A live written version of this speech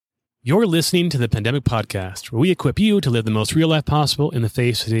You're listening to the Pandemic Podcast, where we equip you to live the most real life possible in the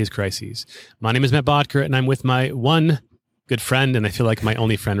face of today's crises. My name is Matt Bodker, and I'm with my one good friend, and I feel like my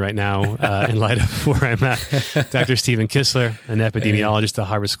only friend right now in light of where I'm at, Dr. Stephen Kissler, an epidemiologist at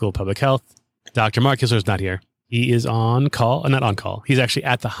Harvard School of Public Health. Dr. Mark Kissler is not here. He is on call, not on call. He's actually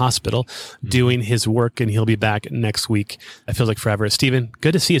at the hospital doing his work, and he'll be back next week. It feels like forever. Stephen,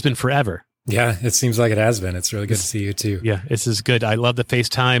 good to see you. It's been forever. Yeah, it seems like it has been. It's really good to see you too. Yeah, this is good. I love the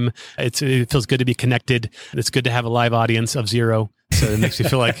FaceTime. It feels good to be connected. It's good to have a live audience of zero. So it makes me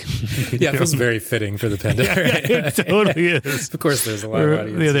feel like... Yeah, it feels very fitting for the pandemic. Yeah, it totally is. Of course, there's a live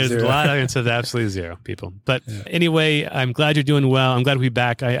audience. Yeah, there's a lot of audience of absolutely zero people. But anyway, I'm glad you're doing well. I'm glad to be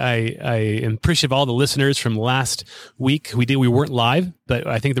back. I am appreciative of all the listeners from last week. We weren't live, but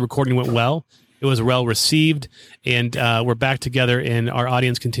I think the recording went well. It was well received, and we're back together, and our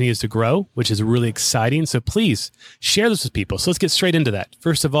audience continues to grow, which is really exciting. So please share this with people. So let's get straight into that.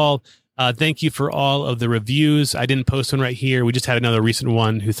 First of all, thank you for all of the reviews. I didn't post one right here. We just had another recent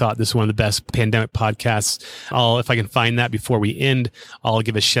one who thought this is one of the best pandemic podcasts. If I can find that before we end, I'll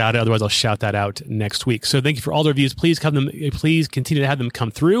give a shout out. Otherwise, I'll shout that out next week. So thank you for all the reviews. Please continue to have them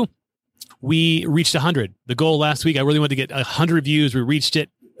come through. We reached 100. The goal last week, I really wanted to get 100 reviews. We reached it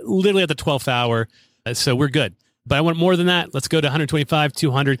literally at the 12th hour. So we're good. But I want more than that. Let's go to 125,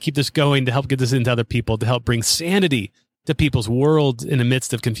 200, keep this going to help get this into other people, to help bring sanity to people's world in the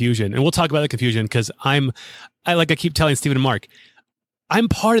midst of confusion. And we'll talk about the confusion because I keep telling Stephen and Mark, I'm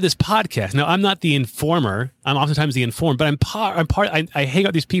part of this podcast. Now, I'm not the informer. I'm oftentimes the informed, but I hang out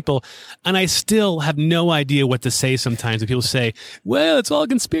with these people and I still have no idea what to say sometimes. And people say, well, it's all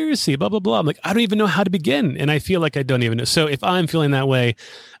conspiracy, blah, blah, blah. I'm like, I don't even know how to begin. And I feel like I don't even know. So if I'm feeling that way,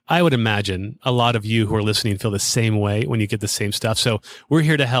 I would imagine a lot of you who are listening feel the same way when you get the same stuff. So we're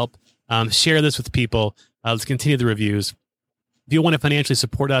here to help share this with people. Let's continue the reviews. If you want to financially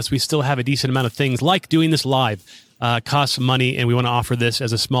support us, we still have a decent amount of things like doing this live. Costs money, and we want to offer this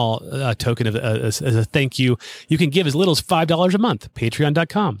as a small token of as a thank you. You can give as little as $5 a month.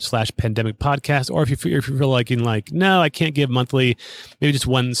 Patreon.com/pandemicpodcast. Or if you feel like, no, I can't give monthly, maybe just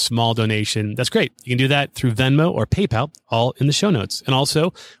one small donation. That's great. You can do that through Venmo or PayPal, all in the show notes. And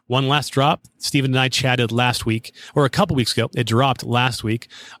also, one last drop. Stephen and I chatted last week, or a couple weeks ago. It dropped last week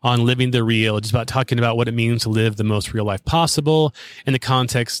on Living the Real, just about talking about what it means to live the most real life possible in the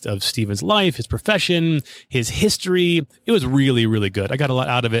context of Stephen's life, his profession, his history. It was really, really good. I got a lot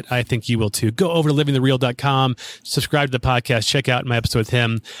out of it. I think you will too. Go over to livingthereal.com, subscribe to the podcast, check out my episode with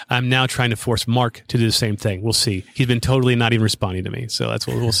him. I'm now trying to force Mark to do the same thing. We'll see. He's been totally not even responding to me. So that's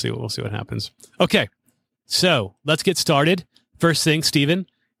what we'll see. We'll see what happens. Okay. So let's get started. First thing, Stephen,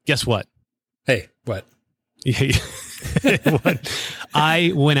 guess what? Hey, what?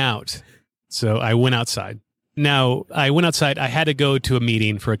 I went out. So I went outside. Now, I went outside. I had to go to a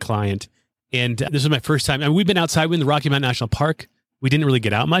meeting for a client. And this was my first time. I mean, we've been outside. We're in the Rocky Mountain National Park. We didn't really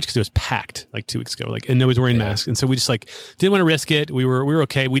get out much because it was packed like 2 weeks ago. And nobody's wearing masks. And so we just didn't want to risk it. We were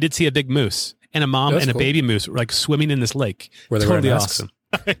okay. We did see a big moose and a mom and a baby moose swimming in this lake. Were they totally awesome.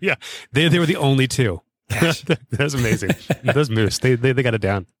 Yeah. They were the only two. That was amazing. Those moose, they got it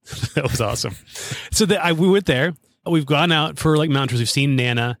down. That was awesome. So we went there. We've gone out for mountain tours. We've seen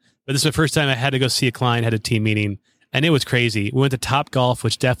Nana, but this is the first time I had to go see a client, had a team meeting, and it was crazy. We went to Topgolf,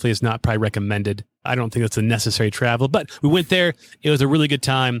 which definitely is not probably recommended. I don't think that's a necessary travel, but we went there. It was a really good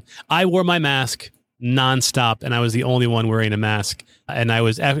time. I wore my mask nonstop, and I was the only one wearing a mask. And I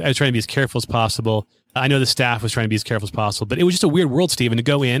was trying to be as careful as possible. I know the staff was trying to be as careful as possible, but it was just a weird world, Stephen, to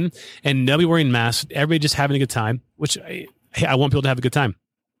go in and nobody wearing masks, everybody just having a good time, which I want people to have a good time.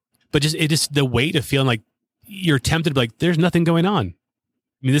 But just the weight of feeling like you're tempted to be like, there's nothing going on. I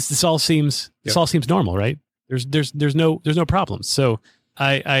mean, this all seems normal, right? There's no problems. So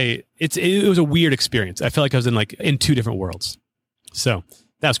it was a weird experience. I felt like I was in two different worlds. So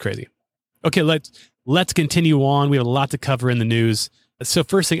that was crazy. Okay, let's continue on. We have a lot to cover in the news. So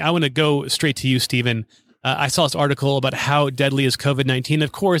first thing, I want to go straight to you, Stephen. I saw this article about how deadly is COVID-19.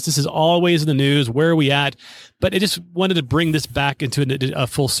 Of course, this is always in the news. Where are we at? But I just wanted to bring this back into a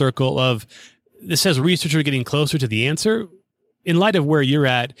full circle of, this says researchers are getting closer to the answer. In light of where you're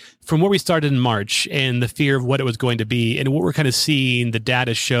at, from where we started in March and the fear of what it was going to be and what we're kind of seeing the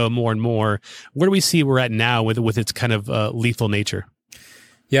data show more and more, where do we see we're at now with its kind of lethal nature?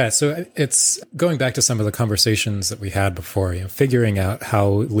 Yeah, so it's going back to some of the conversations that we had before, figuring out how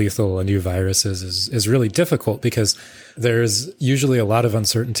lethal a new virus is really difficult because there's usually a lot of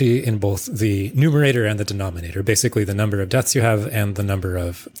uncertainty in both the numerator and the denominator, basically the number of deaths you have and the number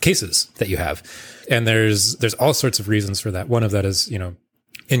of cases that you have. And there's all sorts of reasons for that. One of that is,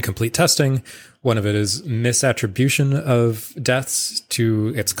 incomplete testing. One of it is misattribution of deaths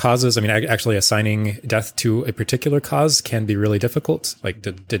to its causes. I mean, actually assigning death to a particular cause can be really difficult. Like,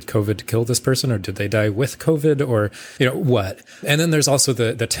 did COVID kill this person, or did they die with COVID, or, what? And then there's also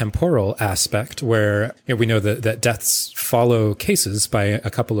the temporal aspect where we know that deaths follow cases by a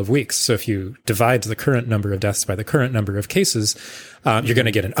couple of weeks. So if you divide the current number of deaths by the current number of cases, you're going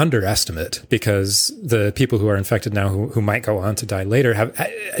to get an underestimate, because the people who are infected now who might go on to die later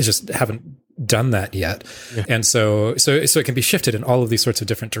haven't done that yet. Yeah. And so it can be shifted in all of these sorts of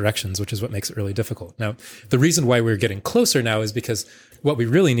different directions, which is what makes it really difficult. Now, the reason why we're getting closer now is because what we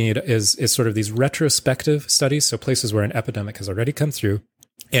really need is sort of these retrospective studies. So places where an epidemic has already come through,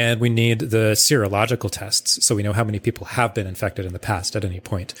 and we need the serological tests. So we know how many people have been infected in the past at any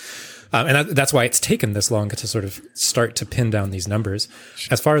point. And that's why it's taken this long to sort of start to pin down these numbers.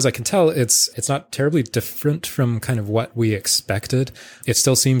 As far as I can tell, it's not terribly different from kind of what we expected. It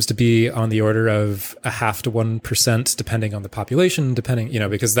still seems to be on the order of 0.5% to 1%, depending on the population,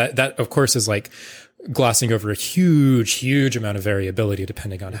 because that of course is like glossing over a huge amount of variability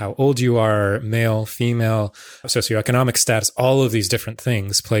depending on how old you are, male, female, socioeconomic status. All of these different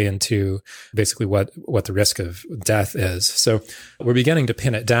things play into basically what the risk of death is. So we're beginning to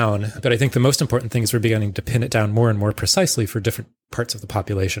pin it down, but I think the most important thing is we're beginning to pin it down more and more precisely for different parts of the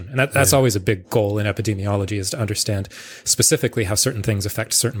population. And that's always a big goal in epidemiology, is to understand specifically how certain things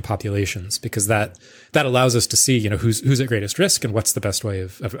affect certain populations, because that allows us to see, who's at greatest risk and what's the best way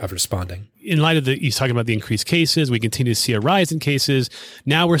of responding. In light of he's talking about the increased cases, we continue to see a rise in cases.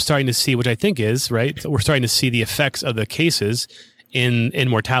 Now we're starting to see, which I think is, right, we're starting to see the effects of the cases in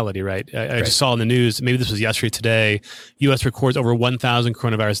mortality, right? I just saw in the news, maybe this was yesterday, today, U.S. records over 1,000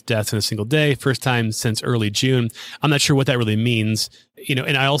 coronavirus deaths in a single day, first time since early June. I'm not sure what that really means,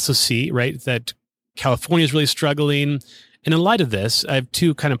 and I also see, right, that California is really struggling. And in light of this, I have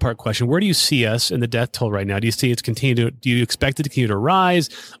two kind of part question. Where do you see us in the death toll right now? Do you see it's do you expect it to continue to rise?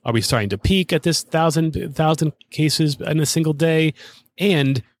 Are we starting to peak at this 1,000 cases in a single day?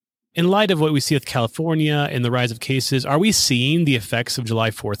 And in light of what we see with California and the rise of cases, are we seeing the effects of July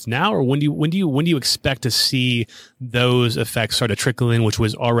 4th now, or when do you expect to see those effects start to trickle in, which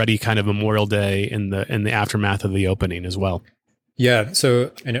was already kind of Memorial Day in the aftermath of the opening as well? Yeah.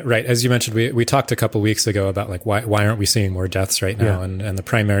 So, right, as you mentioned, we talked a couple of weeks ago about like why aren't we seeing more deaths right now? Yeah. And the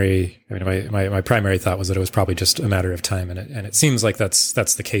primary, my primary thought was that it was probably just a matter of time, and it seems like that's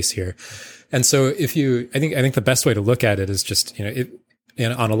the case here. And so I think the best way to look at it is just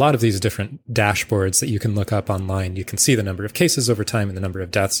and on a lot of these different dashboards that you can look up online, you can see the number of cases over time and the number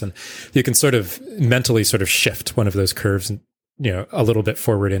of deaths, and you can sort of mentally sort of shift one of those curves a little bit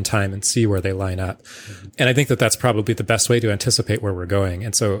forward in time and see where they line up. Mm-hmm. And I think that that's probably the best way to anticipate where we're going.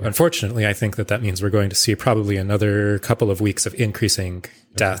 And so unfortunately, I think that means we're going to see probably another couple of weeks of increasing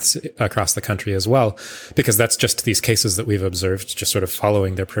deaths across the country as well, because that's just these cases that we've observed just sort of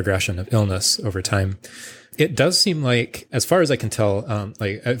following their progression of illness over time. It does seem like, as far as I can tell,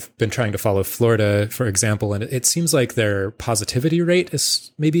 like I've been trying to follow Florida, for example, and it seems like their positivity rate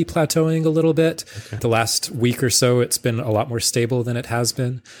is maybe plateauing a little bit. Okay. The last week or so, it's been a lot more stable than it has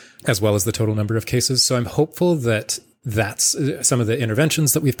been, as well as the total number of cases. So I'm hopeful that that's some of the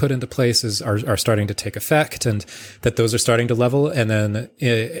interventions that we've put into place are starting to take effect, and that those are starting to level. And then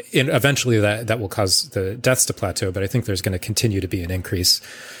eventually that will cause the deaths to plateau. But I think there's going to continue to be an increase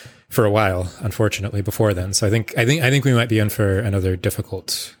for a while, unfortunately, before then. So I think we might be in for another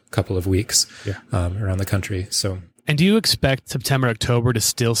difficult couple of weeks around the country. So. And do you expect September, October to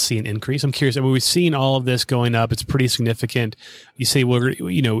still see an increase? I'm curious. I mean, we've seen all of this going up. It's pretty significant. You say, well,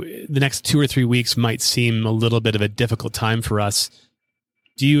 the next 2 or 3 weeks might seem a little bit of a difficult time for us.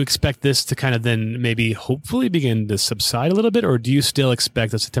 Do you expect this to kind of then maybe hopefully begin to subside a little bit? Or do you still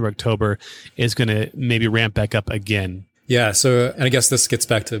expect that September, October is going to maybe ramp back up again? Yeah. So, and I guess this gets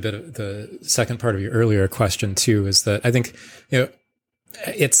back to a bit of the second part of your earlier question too, is that I think,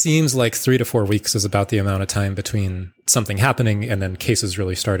 it seems like 3 to 4 weeks is about the amount of time between something happening and then cases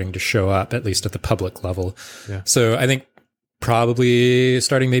really starting to show up, at least at the public level. Yeah. So I think probably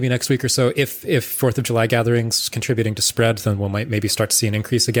starting maybe next week or so, if 4th of July gatherings contributing to spread, then we'll might maybe start to see an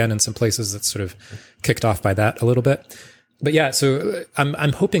increase again in some places that's sort of kicked off by that a little bit. But yeah, so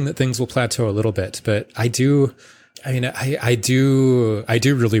I'm hoping that things will plateau a little bit, but I do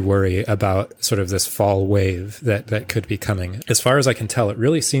really worry about sort of this fall wave that could be coming. As far as I can tell, it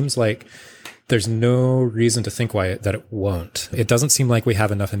really seems like there's no reason to think that it won't. It doesn't seem like we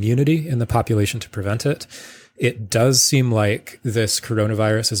have enough immunity in the population to prevent it. it does seem like this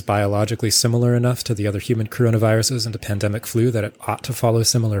coronavirus is biologically similar enough to the other human coronaviruses and to pandemic flu that it ought to follow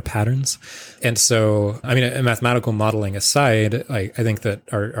similar patterns. And so, I mean, mathematical modeling aside, I think that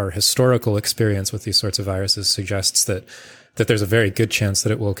our historical experience with these sorts of viruses suggests that there's a very good chance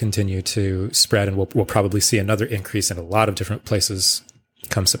that it will continue to spread, and we'll probably see another increase in a lot of different places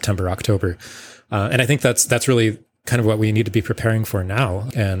come September, October. And I think that's really kind of what we need to be preparing for now.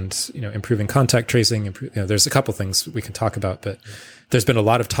 And, improving contact tracing, there's a couple things we can talk about, but there's been a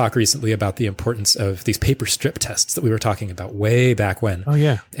lot of talk recently about the importance of these paper strip tests that we were talking about way back when. Oh,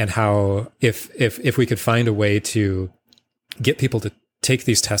 yeah. And how if we could find a way to get people to take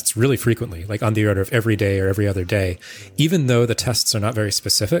these tests really frequently, like on the order of every day or every other day, even though the tests are not very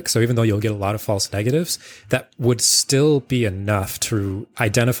specific. So even though you'll get a lot of false negatives, that would still be enough to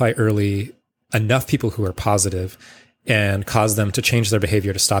identify early enough people who are positive and cause them to change their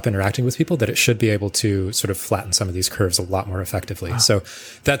behavior to stop interacting with people, that it should be able to sort of flatten some of these curves a lot more effectively. Wow. So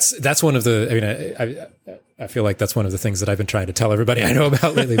that's one of the, I feel like that's one of the things that I've been trying to tell everybody I know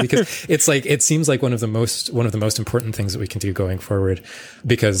about lately, because it seems like one of the most important things that we can do going forward,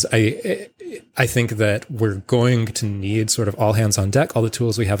 because I think that we're going to need sort of all hands on deck, all the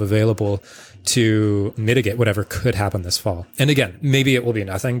tools we have available to mitigate whatever could happen this fall. And again, maybe it will be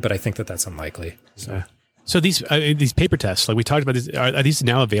nothing, but I think that that's unlikely. So these paper tests, like we talked about, are these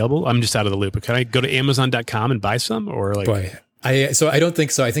now available? I'm just out of the loop. Can I go to Amazon.com and buy some, or like? Boy. I don't think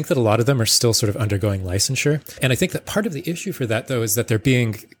so. I think that a lot of them are still sort of undergoing licensure. And I think that part of the issue for that, though, is that they're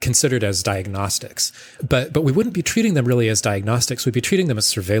being considered as diagnostics. But we wouldn't be treating them really as diagnostics. We'd be treating them as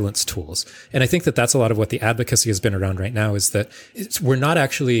surveillance tools. And I think that that's a lot of what the advocacy has been around right now, is that we're not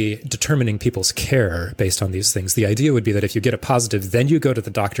actually determining people's care based on these things. The idea would be that if you get a positive, then you go to the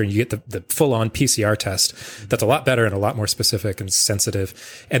doctor and you get the full-on PCR test that's a lot better and a lot more specific and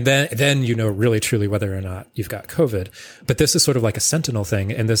sensitive. And then you know really truly whether or not you've got COVID. But this is sort of like a sentinel thing,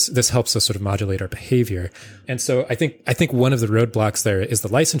 and this helps us sort of modulate our behavior. And so I think one of the roadblocks there is the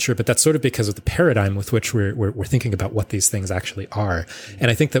licensure, but that's sort of because of the paradigm with which we're thinking about what these things actually are. And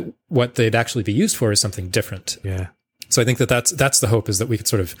I think that what they'd actually be used for is something different. Yeah. So I think that's the hope, is that we could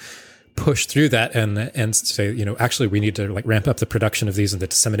sort of push through that and say, actually we need to like ramp up the production of these and the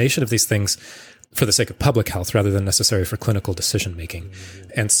dissemination of these things for the sake of public health rather than necessary for clinical decision making.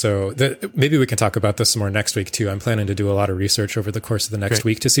 And so maybe we can talk about this some more next week too. I'm planning to do a lot of research over the course of the next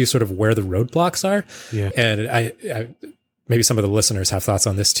week to see sort of where the roadblocks are. Yeah. And I maybe some of the listeners have thoughts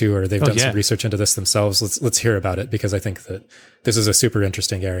on this too, or they've done some research into this themselves. Let's hear about it, because I think that this is a super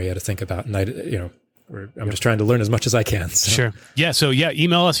interesting area to think about. And I'm just trying to learn as much as I can. So. Sure. Yeah. So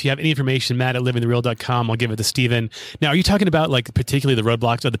email us if you have any information, Matt@livingthereal.com. I'll give it to Steven. Now, are you talking about like particularly the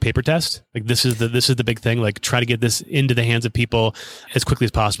roadblocks of the paper test? Like this is the big thing, like try to get this into the hands of people as quickly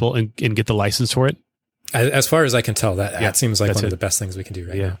as possible and get the license for it? As far as I can tell, that seems like one of the best things we can do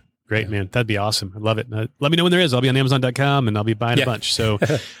right now. Great, man. That'd be awesome. I love it. Let me know when there is. I'll be on Amazon.com and I'll be buying a bunch. So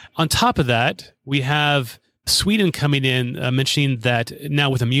on top of that, we have Sweden coming in, mentioning that now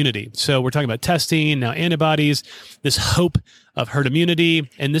with immunity. So we're talking about testing, now antibodies, this hope of herd immunity.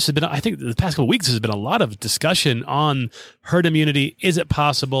 And this has been, I think the past couple of weeks, there's been a lot of discussion on herd immunity. Is it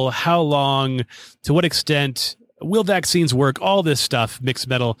possible? How long? To what extent? Will vaccines work? All this stuff, mixed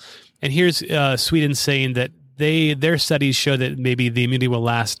metal. And here's Sweden saying that their studies show that maybe the immunity will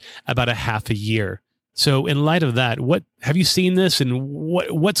last about a half a year. So in light of that, what have you seen this, and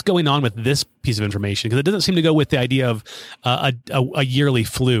what's going on with this piece of information? Because it doesn't seem to go with the idea of a yearly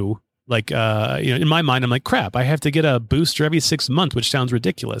flu. Like, in my mind, I'm like, crap, I have to get a booster every 6 months, which sounds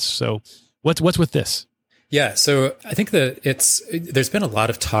ridiculous. So what's with this? Yeah, so I think that there's been a lot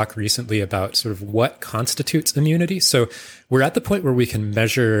of talk recently about sort of what constitutes immunity. So we're at the point where we can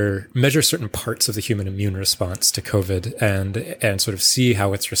measure certain parts of the human immune response to COVID and sort of see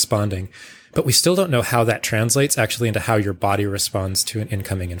how it's responding. But we still don't know how that translates actually into how your body responds to an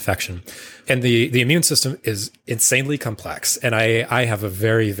incoming infection. And the immune system is insanely complex. And I have a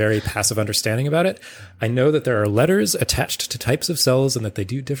very, very passive understanding about it. I know that there are letters attached to types of cells and that they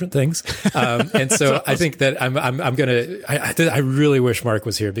do different things. And so I think that I really wish Mark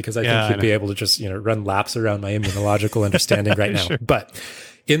was here, because I think he'd be able to just, run laps around my immunological understanding right now. Sure. But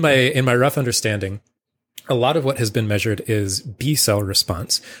in my rough understanding, a lot of what has been measured is B cell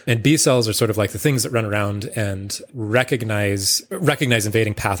response. And B cells are sort of like the things that run around and recognize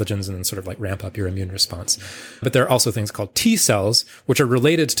invading pathogens and then sort of like ramp up your immune response. But there are also things called T cells, which are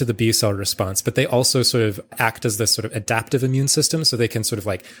related to the B cell response, but they also sort of act as this sort of adaptive immune system. So they can sort of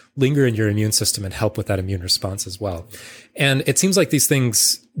like linger in your immune system and help with that immune response as well. And it seems like these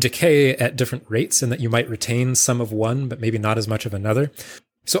things decay at different rates, and that you might retain some of one, but maybe not as much of another.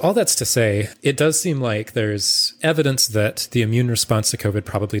 So all that's to say, it does seem like there's evidence that the immune response to COVID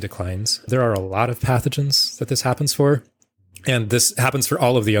probably declines. There are a lot of pathogens that this happens for. And this happens for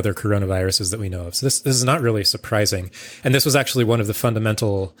all of the other coronaviruses that we know of. So this is not really surprising. And this was actually one of the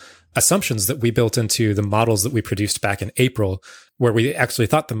fundamental assumptions that we built into the models that we produced back in April, where we actually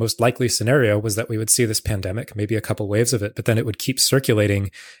thought the most likely scenario was that we would see this pandemic, maybe a couple waves of it, but then it would keep circulating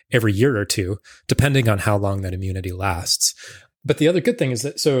every year or two, depending on how long that immunity lasts. But the other good thing is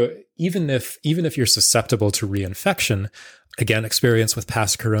that, so even if you're susceptible to reinfection, again, experience with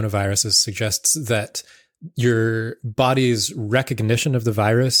past coronaviruses suggests that your body's recognition of the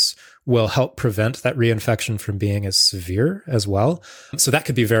virus will help prevent that reinfection from being as severe as well. So that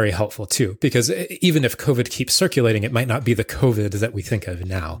could be very helpful too, because even if COVID keeps circulating, it might not be the COVID that we think of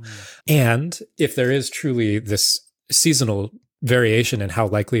now. And if there is truly this seasonal variation in how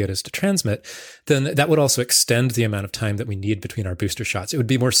likely it is to transmit, then that would also extend the amount of time that we need between our booster shots. It would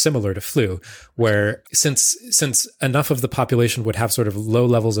be more similar to flu, where since enough of the population would have sort of low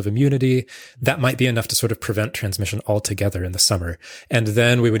levels of immunity, that might be enough to sort of prevent transmission altogether in the summer. And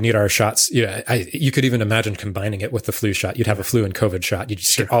then we would need our shots. You could even imagine combining it with the flu shot. You'd have a flu and COVID shot. You'd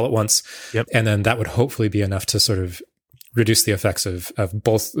just get all at once. Yep. And then that would hopefully be enough to sort of reduce the effects of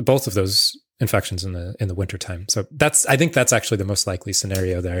both of those infections in the wintertime. So I think that's actually the most likely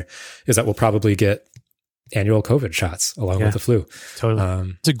scenario there, is that we'll probably get annual COVID shots along with the flu.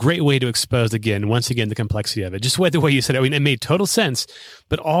 Totally. It's a great way to expose, once again, the complexity of it. Just the way you said it. I mean, it made total sense,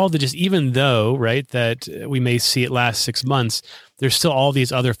 but even though, right, that we may see it last 6 months, there's still all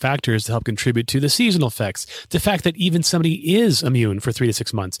these other factors to help contribute to the seasonal effects. The fact that even somebody is immune for 3 to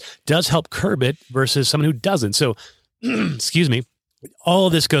 6 months does help curb it versus someone who doesn't. So, excuse me. All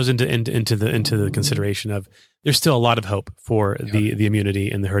of this goes into the consideration of there's still a lot of hope for the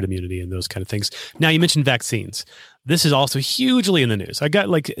immunity and the herd immunity and those kind of things. Now, you mentioned vaccines. This is also hugely in the news. I got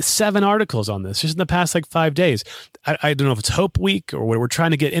 7 articles on this just in the past 5 days. I don't know if it's Hope Week or we're trying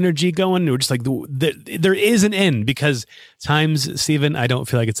to get energy going. We're just there is an end, because times, Stephen, I don't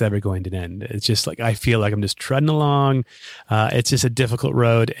feel like it's ever going to end. It's just I feel like I'm just treading along. It's just a difficult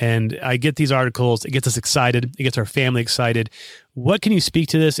road. And I get these articles. It gets us excited. It gets our family excited. What can you speak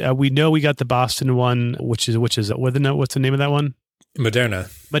to this? We know we got the Boston one, what's the name of that one?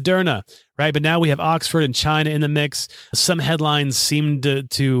 Moderna, right? But now we have Oxford and China in the mix. Some headlines seem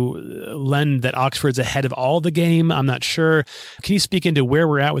to lend that Oxford's ahead of all the game. I'm not sure. Can you speak into where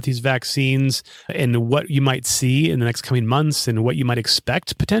we're at with these vaccines and what you might see in the next coming months and what you might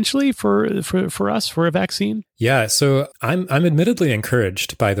expect potentially for us for a vaccine? Yeah, so I'm admittedly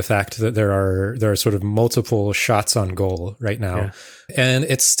encouraged by the fact that there are sort of multiple shots on goal right now, and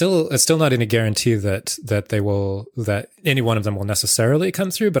it's still not any guarantee that any one of them will necessarily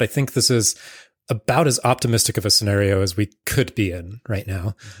come through. But I think this is about as optimistic of a scenario as we could be in right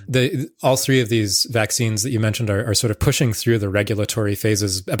now. All 3 of these vaccines that you mentioned are sort of pushing through the regulatory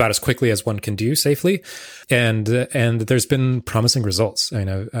phases about as quickly as one can do safely. And there's been promising results. I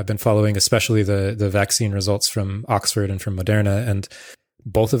know I've been following especially the vaccine results from Oxford and from Moderna, and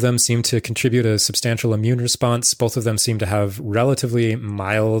both of them seem to contribute a substantial immune response. Both of them seem to have relatively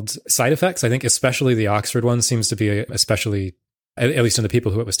mild side effects. I think especially the Oxford one seems to be especially, at least in the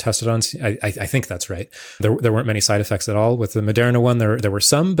people who it was tested on, I think that's right. There weren't many side effects at all. With the Moderna one, there were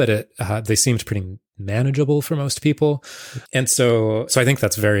some, but they seemed pretty manageable for most people. And so I think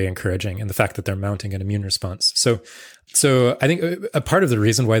that's very encouraging, and the fact that they're mounting an immune response. So I think a part of the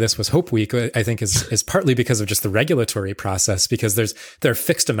reason why this was Hope Week, I think, is partly because of just the regulatory process, because there are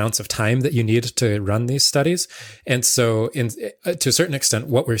fixed amounts of time that you need to run these studies. And so to a certain extent,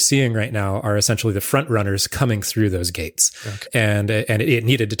 what we're seeing right now are essentially the front runners coming through those gates. Okay. And it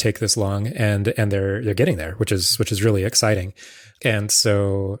needed to take this long, and they're getting there, which is really exciting. And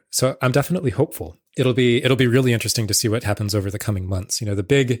so I'm definitely hopeful. It'll be really interesting to see what happens over the coming months.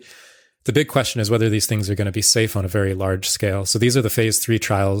 The big question is whether these things are going to be safe on a very large scale. So these are the phase 3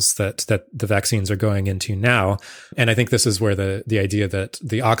 trials that the vaccines are going into now. And I think this is where the idea that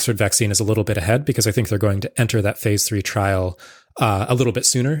the Oxford vaccine is a little bit ahead, because I think they're going to enter that phase 3 trial a little bit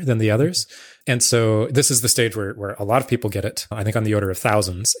sooner than the others. And so this is the stage where a lot of people get it, I think on the order of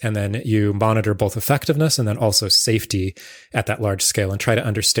thousands. And then you monitor both effectiveness and then also safety at that large scale, and try to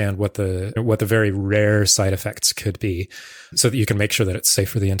understand what the very rare side effects could be, so that you can make sure that it's safe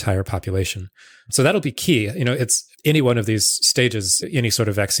for the entire population. So that'll be key. It's any one of these stages, any sort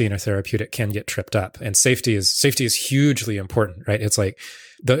of vaccine or therapeutic can get tripped up, and safety is hugely important, right? It's like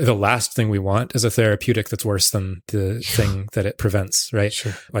the last thing we want is a therapeutic that's worse than the thing that it prevents, right?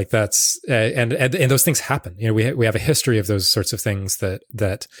 Sure. Like that's and those things happen. We have a history of those sorts of things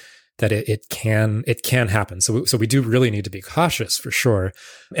that that it can happen. So we do really need to be cautious for sure.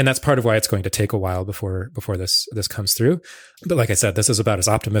 And that's part of why it's going to take a while before this comes through. But like I said, this is about as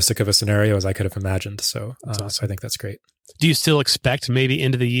optimistic of a scenario as I could have imagined. So, awesome. So I think that's great. Do you still expect maybe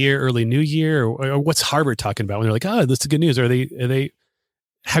end of the year, early new year, or what's Harvard talking about when they're like, oh, this is good news? Are they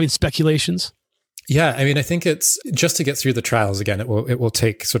having speculations? Yeah, I mean, I think it's just to get through the trials again. It will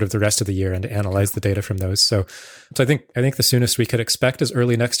take sort of the rest of the year and to analyze the data from those. So I think the soonest we could expect is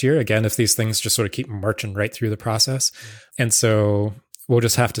early next year. Again, if these things just sort of keep marching right through the process, and so we'll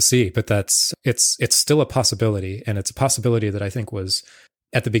just have to see. But it's still a possibility, and it's a possibility that I think was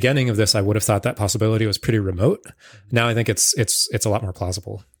at the beginning of this. I would have thought that possibility was pretty remote. Now I think it's a lot more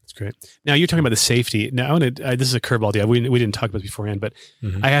plausible. Great. Now you're talking about the safety. Now this is a curveball deal. We didn't talk about this beforehand, but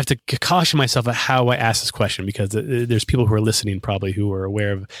I have to caution myself of how I ask this question because there's people who are listening probably who are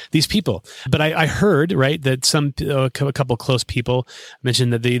aware of these people. But I heard, right, that a couple close people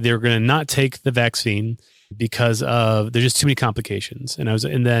mentioned that they're going to not take the vaccine because of there's just too many complications.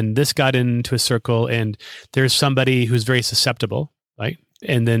 And then this got into a circle, and there's somebody who's very susceptible, right,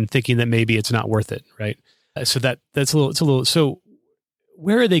 and then thinking that maybe it's not worth it, right. So that's a little. So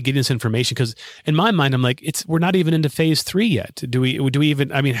where are they getting this information? Because in my mind, I'm like, we're not even into phase 3 yet. Do we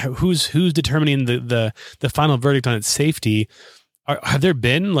even? I mean, who's determining the final verdict on its safety? Have there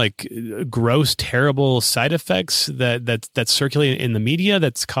been like gross, terrible side effects that's circulating in the media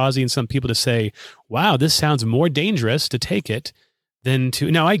that's causing some people to say, "Wow, this sounds more dangerous to take it than to."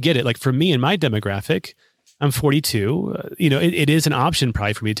 Now, I get it. Like for me and my demographic, I'm 42. It is an option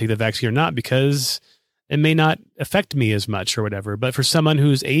probably for me to take the vaccine or not because it may not affect me as much or whatever. But for someone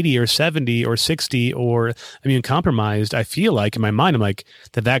who's 80 or 70 or 60 or immune compromised, I feel like in my mind, I'm like,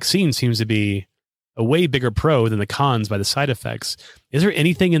 the vaccine seems to be a way bigger pro than the cons by the side effects. Is there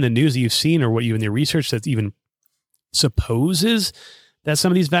anything in the news that you've seen or what you in your research that even supposes that some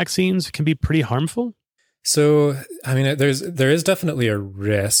of these vaccines can be pretty harmful? So, I mean, there is definitely a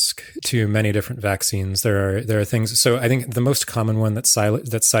risk to many different vaccines. There are things. So, I think the most common one that's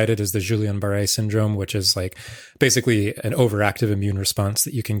cited is the Guillain-Barré syndrome, which is like basically an overactive immune response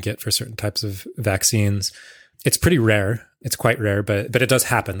that you can get for certain types of vaccines. It's pretty rare. It's quite rare, but it does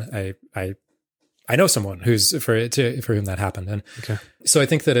happen. I know someone for whom that happened, and okay. So I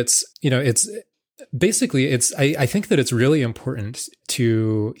think that I think that it's really important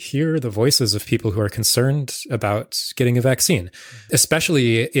to hear the voices of people who are concerned about getting a vaccine,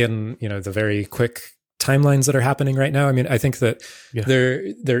 especially in, the very quick timelines that are happening right now. I mean, I think that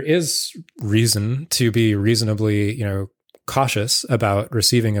there is reason to be reasonably, cautious about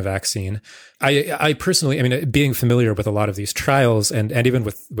receiving a vaccine. I personally, I mean, being familiar with a lot of these trials and even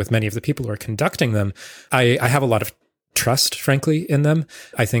with many of the people who are conducting them, I have a lot of trust, frankly, in them.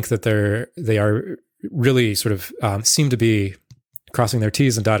 I think that they are really sort of seem to be crossing their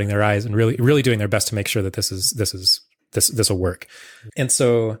T's and dotting their I's and really, really doing their best to make sure that this will work. And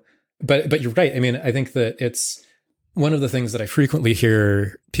so, but you're right. I mean, I think that it's one of the things that I frequently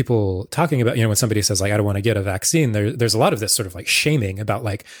hear people talking about, when somebody says like, I don't want to get a vaccine, there's a lot of this sort of like shaming about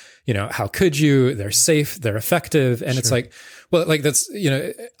like, how could you, they're safe, they're effective. And It's like, well, like that's,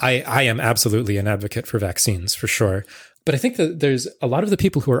 I am absolutely an advocate for vaccines for sure. But I think that there's a lot of the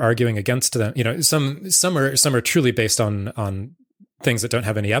people who are arguing against them, some are truly based on things that don't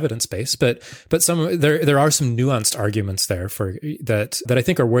have any evidence base, but some there are some nuanced arguments there for that I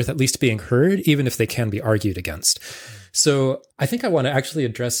think are worth at least being heard, even if they can be argued against. So I think I want to actually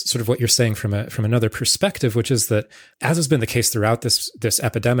address sort of what you're saying from another perspective, which is that, as has been the case throughout this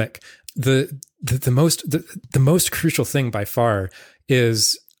epidemic, the most crucial thing by far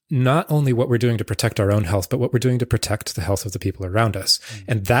is not only what we're doing to protect our own health, but what we're doing to protect the health of the people around us.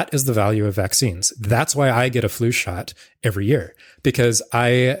 And that is the value of vaccines. That's why I get a flu shot every year, because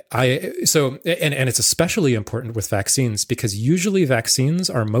and it's especially important with vaccines because usually vaccines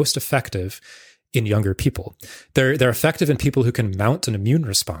are most effective in younger people. They're effective in people who can mount an immune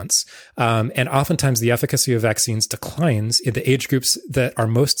response. And oftentimes the efficacy of vaccines declines in the age groups that are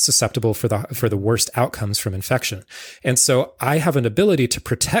most susceptible for the worst outcomes from infection. And so I have an ability to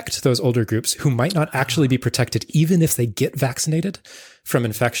protect those older groups who might not actually be protected even if they get vaccinated from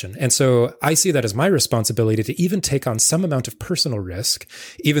infection. And so I see that as my responsibility to even take on some amount of personal risk,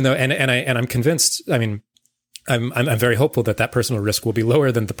 even though, and I'm convinced, I mean, I'm very hopeful that personal risk will be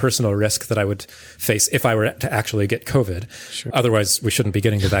lower than the personal risk that I would face if I were to actually get COVID. Sure. Otherwise, we shouldn't be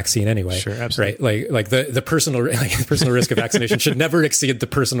getting the vaccine anyway. Sure, absolutely. Right? Like the personal risk of vaccination should never exceed the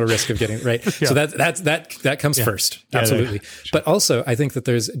personal risk of getting right. Yeah. So that comes first. Absolutely. Sure. But also, I think that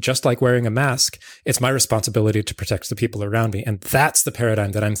there's, just like wearing a mask, it's my responsibility to protect the people around me, and that's the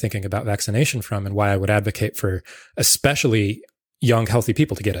paradigm that I'm thinking about vaccination from, and why I would advocate for especially young, healthy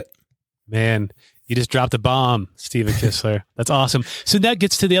people to get it. Man, you just dropped a bomb, Stephen Kistler. That's awesome. So that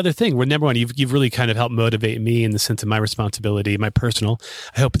gets to the other thing. Where number one, you've really kind of helped motivate me in the sense of my responsibility, my personal.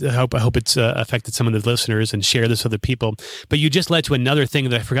 I hope it's affected some of the listeners and share this with other people. But you just led to another thing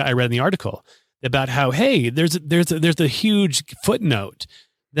that I forgot I read in the article about how, hey, there's a huge footnote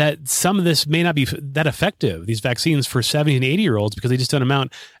that some of this may not be that effective, these vaccines for 70 and 80-year-olds, because they just don't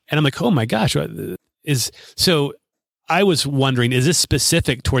amount. And I'm like, oh my gosh, so I was wondering, is this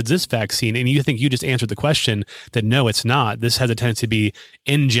specific towards this vaccine? And you think you just answered the question that no, it's not. This has a tendency to be,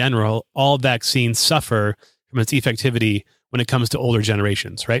 in general, all vaccines suffer from its effectivity when it comes to older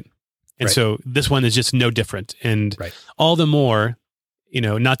generations, right? And so this one is just no different. And all the more,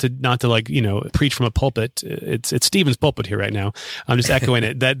 not to like, preach from a pulpit. It's Stephen's pulpit here right now. I'm just echoing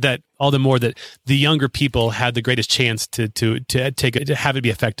it. That all the more that the younger people had the greatest chance to have it be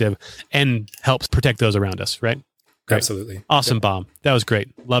effective and help protect those around us, right? Great. Absolutely. Awesome bomb. That was great.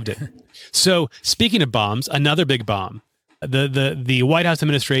 Loved it. So speaking of bombs, another big bomb. The White House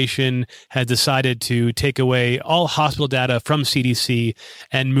administration has decided to take away all hospital data from CDC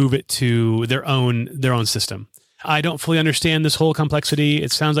and move it to their own system. I don't fully understand this whole complexity.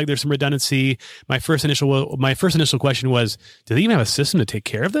 It sounds like there's some redundancy. My first initial question was, do they even have a system to take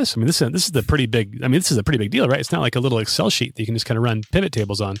care of this? I mean, this is a pretty big deal, right? It's not like a little Excel sheet that you can just kind of run pivot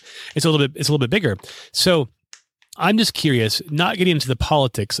tables on. It's a little bit bigger. So I'm just curious, not getting into the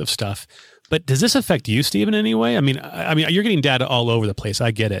politics of stuff, but does this affect you, Stephen, in any way? I mean, you're getting data all over the place. I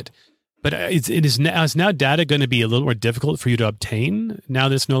get it. But is now data going to be a little more difficult for you to obtain now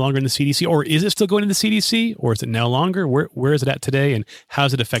that it's no longer in the CDC? Or is it still going to the CDC? Or is it no longer? Where is it at today? And how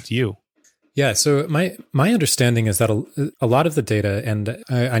does it affect you? Yeah, so my understanding is that a lot of the data, and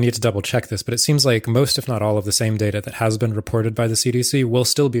I need to double check this, but it seems like most, if not all, of the same data that has been reported by the CDC will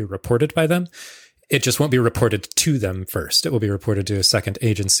still be reported by them. It just won't be reported to them first. It will be reported to a second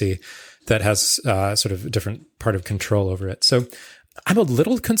agency that has sort of a different part of control over it. So I'm a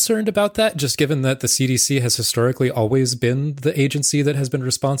little concerned about that, just given that the CDC has historically always been the agency that has been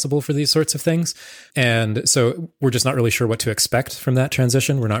responsible for these sorts of things. And so we're just not really sure what to expect from that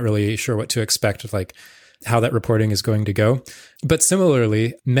transition. We're not really sure what to expect, like how that reporting is going to go. But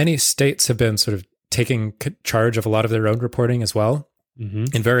similarly, many states have been sort of taking charge of a lot of their own reporting as well.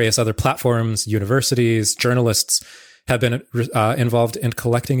 Mm-hmm. In various other platforms, universities, journalists have been involved in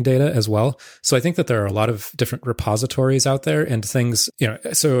collecting data as well. So I think that there are a lot of different repositories out there and things,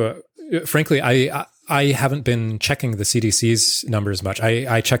 so frankly, I haven't been checking the CDC's numbers much.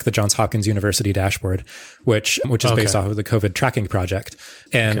 I check the Johns Hopkins University dashboard, which is based off of the COVID tracking project,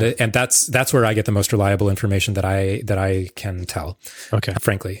 and that's where I get the most reliable information that I can tell. Okay,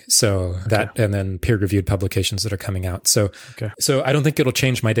 frankly, so that and then peer reviewed publications that are coming out. So I don't think it'll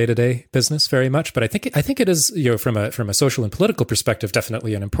change my day-to-day business very much, but I think it is from a social and political perspective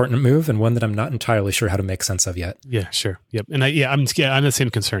definitely an important move and one that I'm not entirely sure how to make sense of yet. Yeah, sure, yep, and I'm the same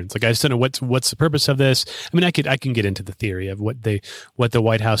concerns. Like I just don't know what's the purpose of this. I mean, I can get into the theory of what the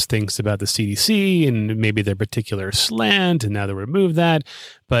White House thinks about the CDC and maybe their particular slant, and now they remove that.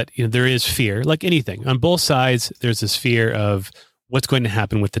 But there is fear, like anything on both sides. There's this fear of what's going to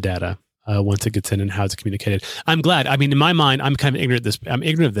happen with the data once it gets in and how it's communicated. I'm glad. I mean, in my mind, I'm kind of ignorant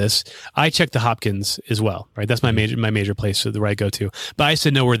of this. I checked the Hopkins as well, right? That's my major place where I go to. But I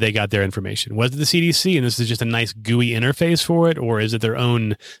still know where they got their information. Was it the CDC and this is just a nice GUI interface for it, or is it their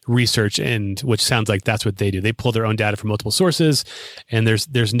own research end, which sounds like that's what they do. They pull their own data from multiple sources, and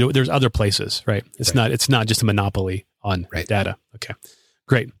there's other places, right? It's not just a monopoly on data. Okay,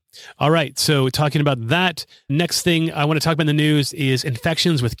 great. All right. So talking about that, next thing I want to talk about in the news is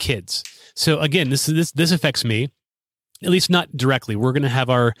infections with kids. So again, this affects me, at least not directly. We're going to have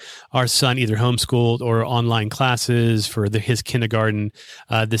our son either homeschooled or online classes for his kindergarten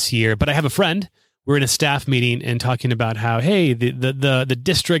this year. But I have a friend. We're in a staff meeting and talking about how, hey, the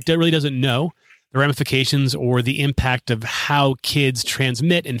district really doesn't know the ramifications or the impact of how kids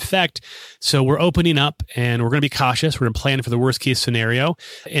transmit, infect. So we're opening up and we're going to be cautious. We're going to plan for the worst case scenario.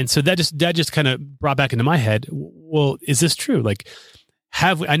 And so that just kind of brought back into my head, well, is this true? Like,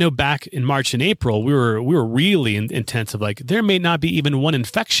 I know back in March and April, we were really intense of like, there may not be even one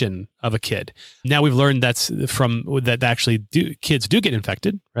infection of a kid. Now we've learned that actually kids do get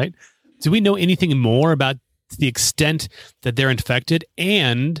infected, right? Do we know anything more about the extent that they're infected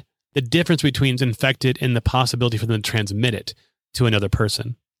and the difference between infected and the possibility for them to transmit it to another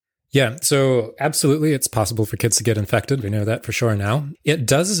person? Yeah, so absolutely, it's possible for kids to get infected. We know that for sure now. It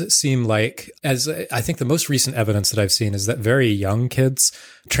does seem like, as I think the most recent evidence that I've seen is that very young kids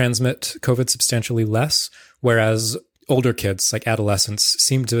transmit COVID substantially less, whereas older kids, like adolescents,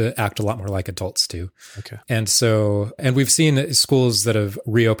 seem to act a lot more like adults do. Okay. And we've seen schools that have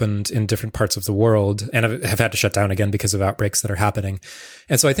reopened in different parts of the world and have had to shut down again because of outbreaks that are happening.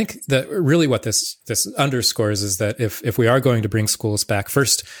 And so I think that really what this underscores is that if we are going to bring schools back,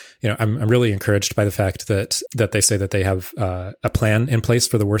 first, I'm really encouraged by the fact that they say that they have a plan in place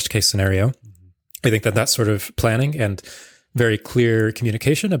for the worst case scenario. I think that sort of planning and very clear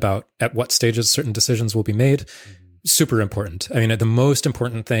communication about at what stages certain decisions will be made, super important. I mean, the most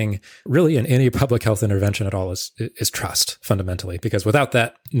important thing really in any public health intervention at all is trust, fundamentally, because without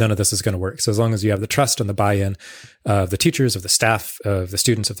that, none of this is going to work. So as long as you have the trust and the buy-in of the teachers, of the staff, of the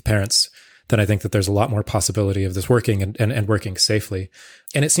students, of the parents, then I think that there's a lot more possibility of this working and working safely.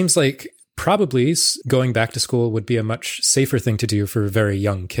 And it seems like probably going back to school would be a much safer thing to do for very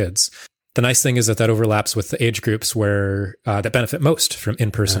young kids. The nice thing is that overlaps with the age groups where that benefit most from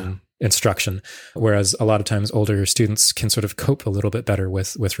in-person instruction, whereas a lot of times older students can sort of cope a little bit better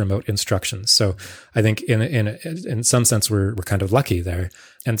with remote instruction. So I think in some sense we're kind of lucky there.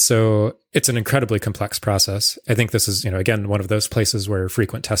 And so it's an incredibly complex process. I think this is, again, one of those places where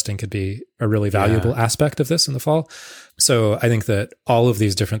frequent testing could be a really valuable aspect of this in the fall. So I think that all of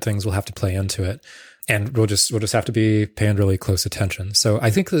these different things will have to play into it. And we'll just have to be paying really close attention. So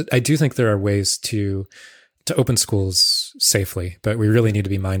I do think there are ways to open schools safely, but we really need to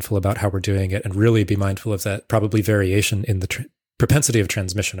be mindful about how we're doing it and really be mindful of that probably variation in the propensity of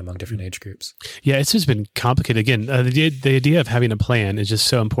transmission among different age groups. Yeah, it's just been complicated. Again, the idea of having a plan is just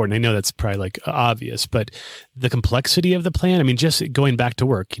so important. I know that's probably like obvious, but the complexity of the plan, I mean, just going back to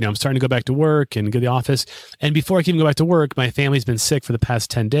work, I'm starting to go back to work and go to the office. And before I can even go back to work, my family's been sick for the past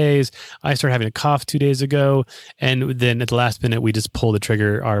 10 days. I started having a cough 2 days ago. And then at the last minute, we just pulled the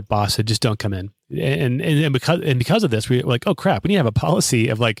trigger. Our boss said, just don't come in. And because of this, we're like, oh crap, we need to have a policy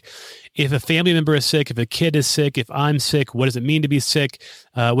of like, if a family member is sick, if a kid is sick, if I'm sick, what does it mean to be sick?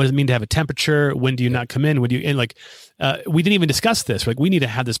 What does it mean to have a temperature? When do you not come in? We didn't even discuss this. Like, we need to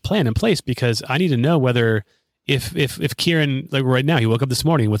have this plan in place because I need to know whether if Kieran, like right now, he woke up this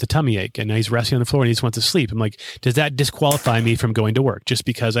morning with a tummy ache and he's resting on the floor and he just wants to sleep. I'm like, does that disqualify me from going to work just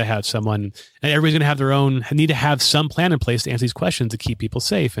because I have someone? And everybody's going to need to have some plan in place to answer these questions to keep people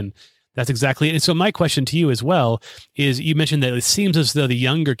safe. And that's exactly it. And so my question to you as well is, you mentioned that it seems as though the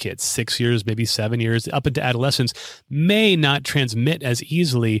younger kids, 6 years, maybe 7 years, up into adolescence, may not transmit as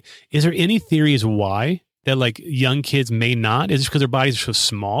easily. Is there any theories why that like young kids may not? Is it because their bodies are so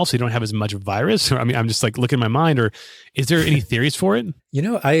small, so they don't have as much virus? Or, I mean, I'm just like looking in my mind, or is there any theories for it?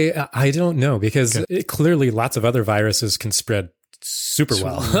 I don't know, because clearly lots of other viruses can spread super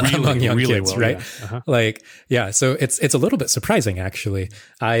well among young kids, right? So it's a little bit surprising, actually.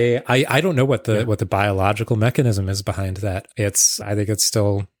 I don't know what the biological mechanism is behind that. I think it's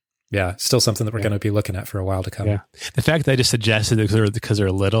still something that we're going to be looking at for a while to come. Yeah. The fact that I just suggested that because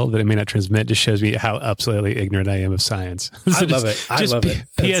they're little, that it may not transmit, just shows me how absolutely ignorant I am of science. I love it. I love it.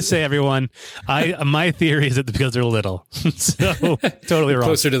 PSA, everyone. My theory is that because they're little. So totally wrong.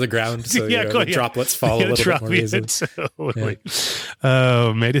 Closer to the ground, so the droplets fall a little bit more easily. Totally.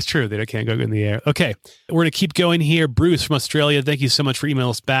 Oh, man, it's true. They can't go in the air. Okay. We're going to keep going here. Bruce from Australia, thank you so much for emailing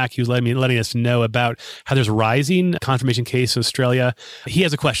us back. He was letting us know about how there's rising confirmation case in Australia. He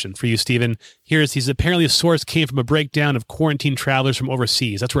has a question for you, Stephen. He's apparently a source came from a breakdown of quarantine travelers from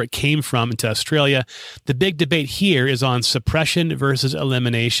overseas. That's where it came from, into Australia. The big debate here is on suppression versus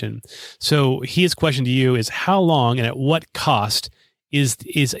elimination. So his question to you is, how long and at what cost is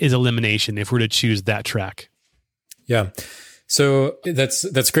elimination if we're to choose that track? Yeah. So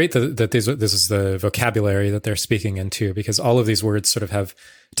that's great that this is the vocabulary that they're speaking into, because all of these words sort of have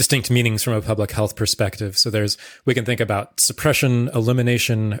distinct meanings from a public health perspective. So we can think about suppression,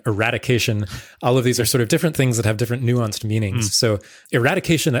 elimination, eradication. All of these are sort of different things that have different nuanced meanings. So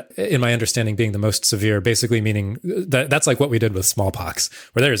eradication, in my understanding, being the most severe, basically meaning that's like what we did with smallpox,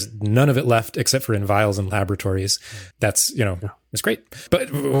 where there's none of it left except for in vials and laboratories. That's, it's great. But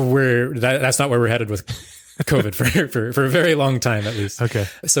that's not where we're headed with COVID for a very long time, at least. Okay.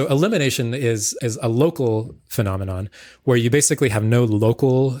 So elimination is a local phenomenon where you basically have no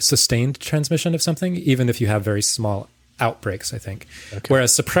local sustained transmission of something, even if you have very small outbreaks, I think. Okay.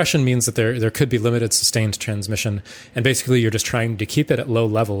 Whereas suppression means that there could be limited sustained transmission, and basically you're just trying to keep it at low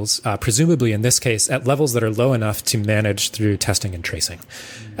levels, presumably in this case at levels that are low enough to manage through testing and tracing,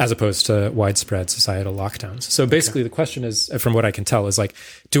 as opposed to widespread societal lockdowns. So basically the question is, from what I can tell, is like,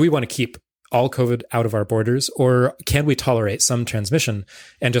 do we want to keep all COVID out of our borders, or can we tolerate some transmission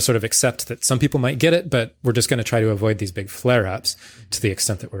and just sort of accept that some people might get it, but we're just going to try to avoid these big flare-ups to the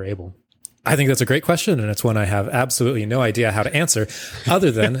extent that we're able? I think that's a great question, and it's one I have absolutely no idea how to answer,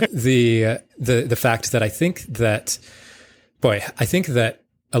 other than the fact that I think that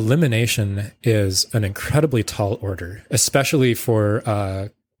elimination is an incredibly tall order, especially for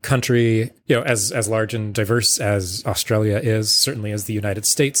a country, as large and diverse as Australia is, certainly as the United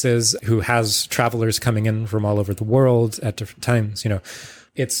States is, who has travelers coming in from all over the world at different times.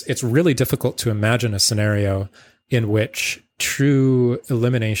 It's really difficult to imagine a scenario in which true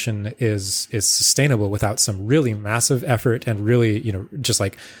elimination is sustainable without some really massive effort and really, just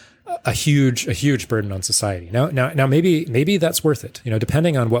like a huge burden on society. Now, maybe that's worth it.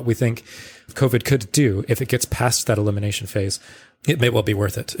 Depending on what we think COVID could do, if it gets past that elimination phase, it may well be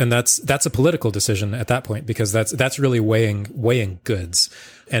worth it. And that's a political decision at that point, because that's really weighing goods.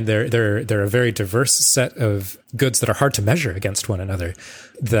 And they're a very diverse set of goods that are hard to measure against one another,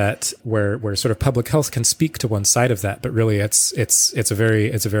 that where sort of public health can speak to one side of that, but really it's a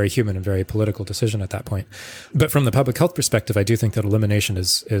very human and very political decision at that point. But from the public health perspective, I do think that elimination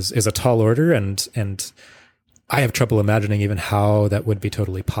is a tall order, and I have trouble imagining even how that would be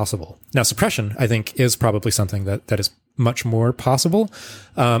totally possible. Now, suppression, I think, is probably something that is much more possible,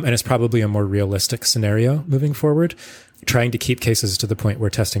 and is probably a more realistic scenario moving forward, trying to keep cases to the point where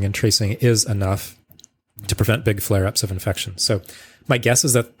testing and tracing is enough to prevent big flare-ups of infection. So my guess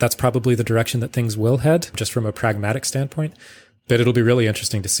is that that's probably the direction that things will head, just from a pragmatic standpoint. But it'll be really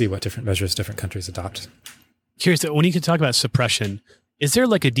interesting to see what different measures different countries adopt. Curious, when you can talk about suppression, is there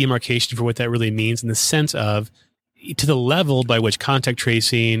like a demarcation for what that really means, in the sense of to the level by which contact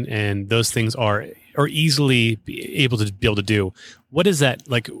tracing and those things are easily able to do? What is that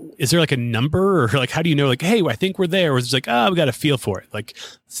like? Is there like a number, or like how do you know, like, hey, I think we're there, or is it like, we got a feel for it, like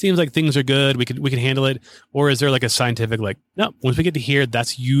seems like things are good, we can handle it? Or is there like a scientific, like, no, once we get to here,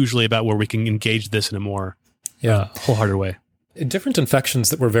 that's usually about where we can engage this in a more wholehearted way? Different infections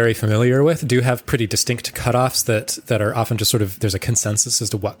that we're very familiar with do have pretty distinct cutoffs that are often just sort of, there's a consensus as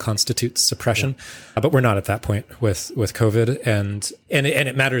to what constitutes suppression. Yeah. But we're not at that point with COVID, and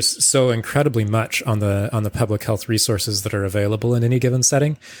it matters so incredibly much on the public health resources that are available in any given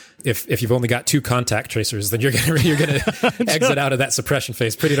setting. If you've only got 2 contact tracers, then you're gonna exit out of that suppression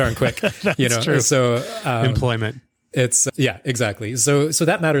phase pretty darn quick. That's true. So employment. It's exactly. So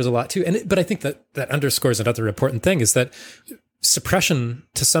that matters a lot too. But I think that underscores another important thing, is that suppression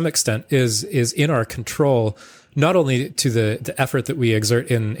to some extent is in our control, not only to the effort that we exert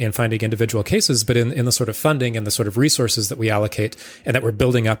in finding individual cases, but in the sort of funding and the sort of resources that we allocate and that we're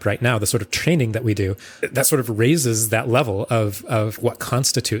building up right now, the sort of training that we do, that sort of raises that level of what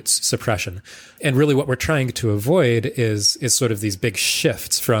constitutes suppression. And really what we're trying to avoid is sort of these big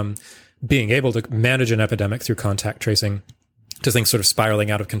shifts from being able to manage an epidemic through contact tracing to things sort of spiraling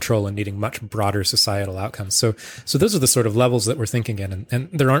out of control and needing much broader societal outcomes. So those are the sort of levels that we're thinking in. And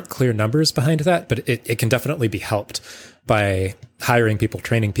there aren't clear numbers behind that, but it can definitely be helped by hiring people,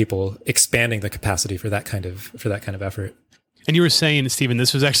 training people, expanding the capacity for that kind of effort. And you were saying, Stephen,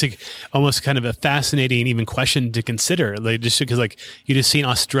 this was actually almost kind of a fascinating even question to consider, like, just because like you just seen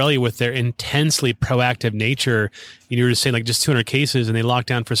Australia with their intensely proactive nature. You were just saying like just 200 cases and they locked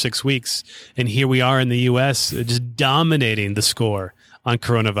down for 6 weeks. And here we are in the US just dominating the score on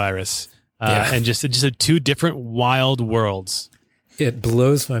coronavirus. And just 2 different wild worlds. It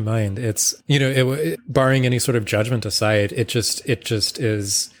blows my mind. It's, barring any sort of judgment aside, it just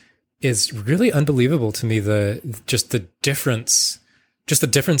is really unbelievable to me, the difference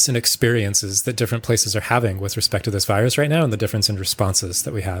in experiences that different places are having with respect to this virus right now, and the difference in responses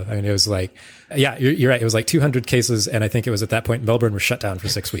that we have. I mean, it was like, you're right. It was like 200 cases. And I think it was at that point, Melbourne was shut down for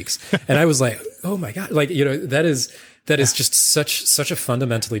 6 weeks. And I was like, oh my God, like, that is just such a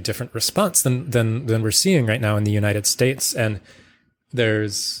fundamentally different response than we're seeing right now in the United States. And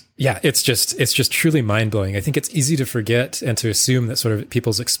it's just truly mind-blowing. I think it's easy to forget and to assume that sort of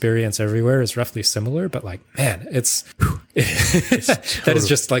people's experience everywhere is roughly similar, but like, man, that is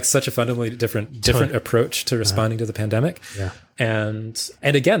just like such a fundamentally different approach to responding to the pandemic. Yeah. And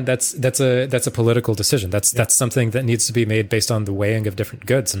again, that's a political decision. That's something that needs to be made based on the weighing of different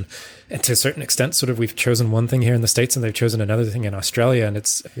goods. And to a certain extent, sort of, we've chosen one thing here in the States and they've chosen another thing in Australia. And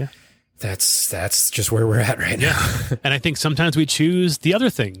that's just where we're at right now. And I think sometimes we choose the other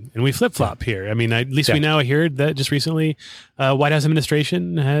thing and we flip-flop here. I mean, at least we now heard that just recently, White House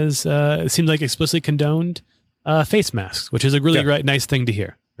administration has, it seems like, explicitly condoned face masks, which is a really nice thing to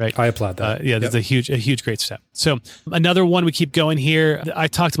hear. Right. I applaud that. That's a huge, great step. So another one, we keep going here. I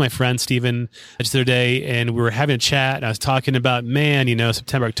talked to my friend, Stephen, just the other day, and we were having a chat, and I was talking about,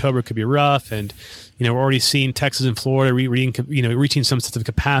 September, October could be rough. And, we're already seeing Texas and Florida reaching some sense of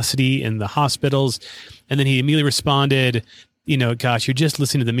capacity in the hospitals. And then he immediately responded, gosh, you're just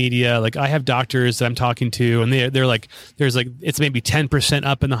listening to the media. Like I have doctors that I'm talking to and they're like, it's maybe 10%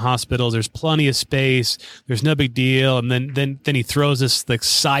 up in the hospitals. There's plenty of space. There's no big deal. And then he throws this like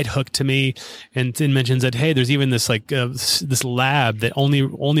side hook to me and then mentions that, hey, there's even this like this lab that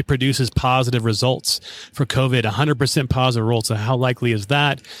only produces positive results for COVID, 100% positive results. So how likely is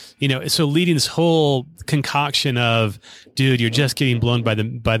that? So leading this whole concoction of, dude, you're just getting blown by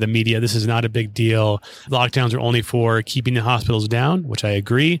the media. This is not a big deal. Lockdowns are only for keeping the hospitals down, which I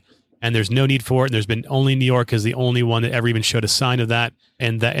agree. And there's no need for it. And there's been only New York is the only one that ever even showed a sign of that.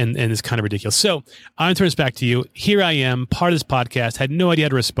 And it's kind of ridiculous. So I'm going to turn this back to you. Here I am, part of this podcast, had no idea how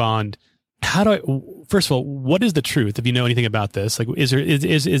to respond. How do I, first of all, what is the truth? If you know anything about this, like, is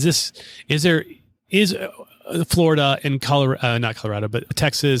Florida and Colorado, not Colorado, but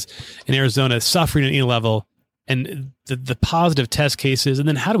Texas and Arizona suffering at any level, and the positive test cases? And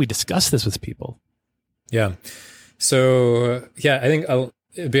then how do we discuss this with people? Yeah. So, I think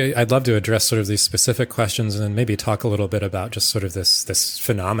I'd love to address sort of these specific questions and then maybe talk a little bit about just sort of this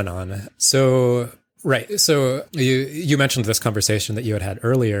phenomenon. So, right. So you mentioned this conversation that you had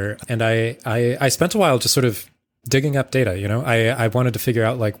earlier, and I spent a while just sort of digging up data. I wanted to figure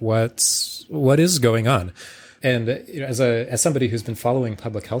out like what is going on. And as somebody who's been following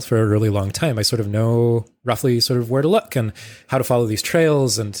public health for a really long time, I sort of know roughly sort of where to look and how to follow these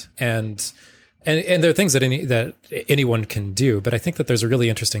trails, and there are things that anyone can do. But I think that there's a really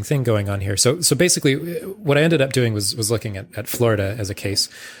interesting thing going on here. So basically, what I ended up doing was looking at Florida as a case.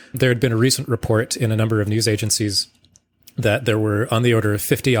 There had been a recent report in a number of news agencies that there were on the order of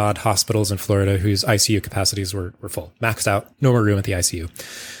 50 odd hospitals in Florida whose ICU capacities were full, maxed out, no more room at the ICU.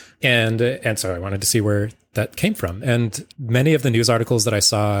 And so I wanted to see where that came from. And many of the news articles that I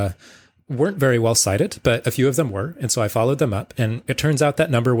saw weren't very well cited, but a few of them were. And so I followed them up. And it turns out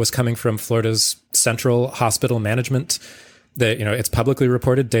that number was coming from Florida's Central Hospital Management. It's publicly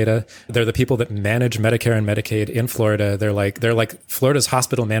reported data. They're the people that manage Medicare and Medicaid in Florida. They're like Florida's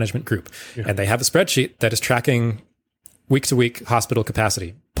hospital management group. Yeah. And they have a spreadsheet that is tracking week to week hospital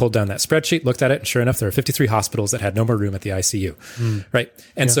capacity. Pulled down that spreadsheet, looked at it, and sure enough, there are 53 hospitals that had no more room at the ICU. Right.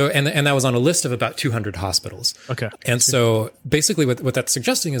 And so, and that was on a list of about 200 hospitals. Okay. And so basically what that's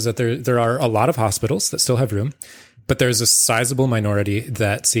suggesting is that there are a lot of hospitals that still have room, but there's a sizable minority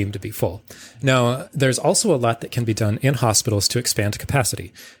that seem to be full. Now, there's also a lot that can be done in hospitals to expand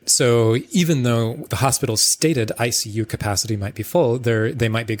capacity. So even though the hospital's stated ICU capacity might be full, they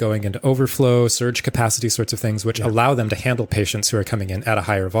might be going into overflow, surge capacity sorts of things, which allow them to handle patients who are coming in at a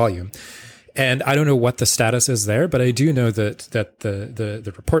higher volume. And I don't know what the status is there, but I do know that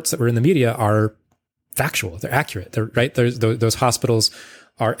the reports that were in the media are factual. They're accurate. They're right. Those hospitals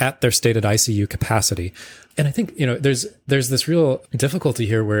are at their stated ICU capacity. And I think, there's this real difficulty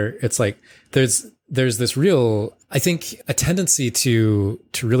here where it's like, there's this real, I think, a tendency to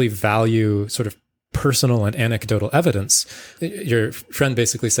really value sort of personal and anecdotal evidence. Your friend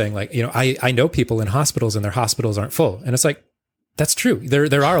basically saying like, I know people in hospitals and their hospitals aren't full. And it's like, that's true.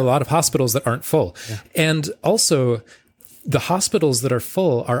 There are a lot of hospitals that aren't full. Yeah. And also the hospitals that are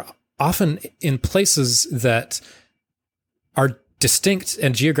full are often in places that are distinct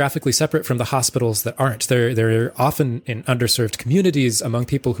and geographically separate from the hospitals that aren't. They're often in underserved communities among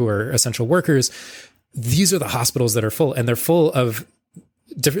people who are essential workers. These are the hospitals that are full, and they're full of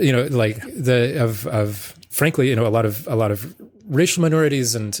different, frankly, a lot of racial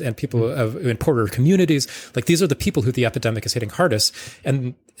minorities and people in poorer communities. Like these are the people who the epidemic is hitting hardest.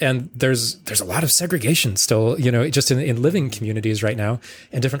 And there's a lot of segregation still, just in living communities right now,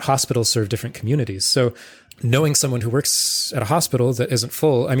 and different hospitals serve different communities. So knowing someone who works at a hospital that isn't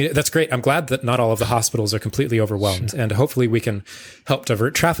full, I mean, that's great. I'm glad that not all of the hospitals are completely overwhelmed. Sure. And hopefully we can help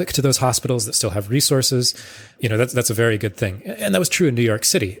divert traffic to those hospitals that still have resources. That's a very good thing. And that was true in New York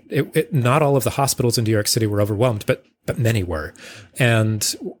City. Not all of the hospitals in New York City were overwhelmed, but many were.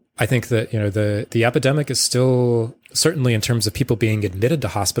 And I think that, the epidemic is still, certainly in terms of people being admitted to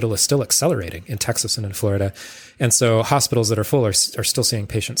hospital, is still accelerating in Texas and in Florida. And so hospitals that are full are still seeing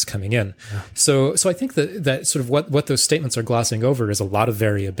patients coming in. Yeah. So I think that sort of what those statements are glossing over is a lot of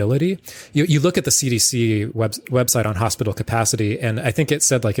variability. You look at the CDC website on hospital capacity, and I think it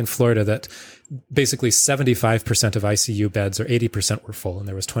said like in Florida that basically 75% of ICU beds or 80% were full and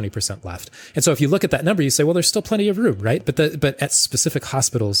there was 20% left. And so if you look at that number, you say, well, there's still plenty of room, right? But at specific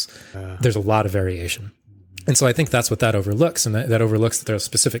hospitals, there's a lot of variation. And so I think that's what that overlooks. And that overlooks that there are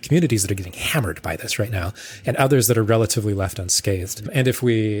specific communities that are getting hammered by this right now and others that are relatively left unscathed. And if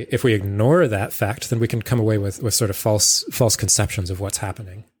we ignore that fact, then we can come away with sort of false conceptions of what's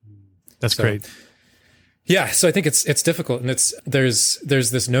happening. That's great. Yeah, so I think it's difficult, and there's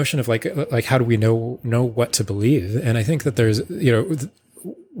this notion of like how do we know what to believe? And I think that there's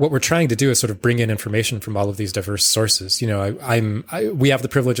what we're trying to do is sort of bring in information from all of these diverse sources. We have the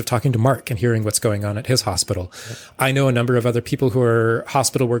privilege of talking to Mark and hearing what's going on at his hospital. I know a number of other people who are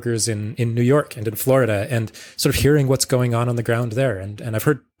hospital workers in New York and in Florida, and sort of hearing what's going on the ground there. And I've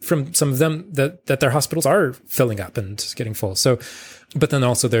heard from some of them that their hospitals are filling up and getting full. So, but then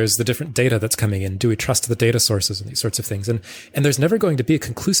also there's the different data that's coming in. Do we trust the data sources and these sorts of things? And there's never going to be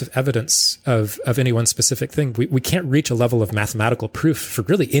conclusive evidence of any one specific thing. We can't reach a level of mathematical proof for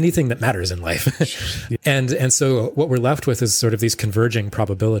really anything that matters in life. and so what we're left with is sort of these converging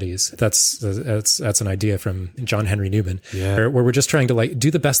probabilities. That's an idea from John Henry Newman, where we're just trying to like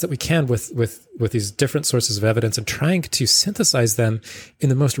do the best that we can with these different sources of evidence and trying to synthesize them in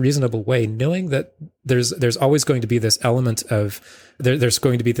the most reasonable way, knowing that there's always going to be this element of there's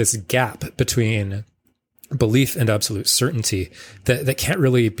going to be this gap between belief and absolute certainty that can't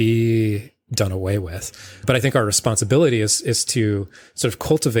really be done away with. But I think our responsibility is to sort of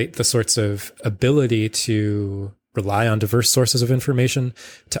cultivate the sorts of ability to rely on diverse sources of information,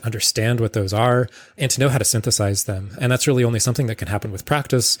 to understand what those are, and to know how to synthesize them. And that's really only something that can happen with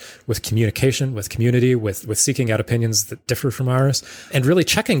practice, with communication, with community, with seeking out opinions that differ from ours, and really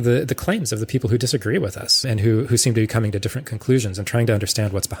checking the claims of the people who disagree with us and who seem to be coming to different conclusions and trying to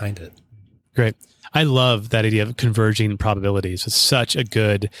understand what's behind it. Great. I love that idea of converging probabilities. It's such a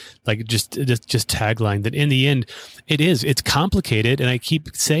good, like, just tagline that in the end, it's complicated. And I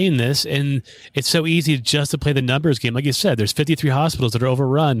keep saying this, and it's so easy just to play the numbers game. Like you said, there's 53 hospitals that are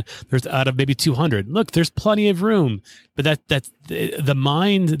overrun. There's out of maybe 200. Look, there's plenty of room. But that's the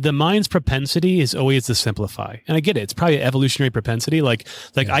mind's propensity is always to simplify. And I get it. It's probably an evolutionary propensity. Like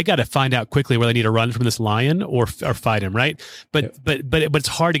I got to find out quickly whether I need to run from this lion or fight him. Right. But it's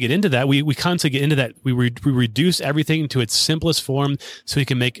hard to get into that. We constantly get into that. We reduce everything to its simplest form so we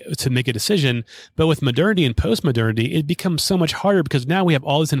can make a decision. But with modernity and post-modernity, it becomes so much harder because now we have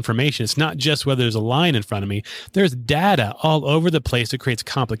all this information. It's not just whether there's a lion in front of me. There's data all over the place that creates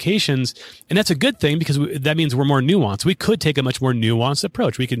complications. And that's a good thing because that means we're more nuanced. We could take a much more nuanced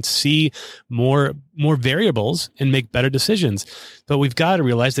approach. We can see more variables and make better decisions. But we've got to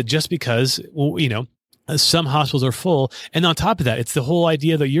realize that just because, some hospitals are full. And on top of that, it's the whole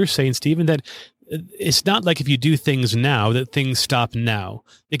idea that you're saying, Stephen, that it's not like if you do things now that things stop now.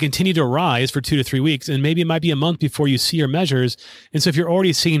 They continue to rise for 2 to 3 weeks, and maybe it might be a month before you see your measures. And so if you're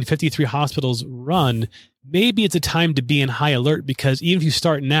already seeing 53 hospitals run, maybe it's a time to be in high alert, because even if you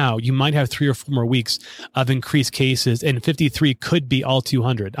start now, you might have 3 or 4 more weeks of increased cases, and 53 could be all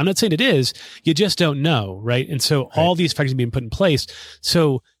 200. I'm not saying it is, you just don't know, right? And so all these factors are being put in place.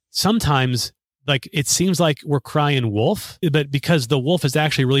 So sometimes, like, it seems like we're crying wolf, but because the wolf is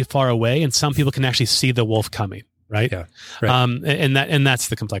actually really far away, and some people can actually see the wolf coming, right? Yeah. Right. And that's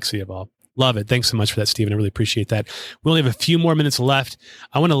the complexity of all. Love it. Thanks so much for that, Stephen. I really appreciate that. We only have a few more minutes left.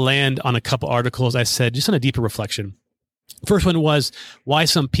 I want to land on a couple articles I said, just on a deeper reflection. First one was why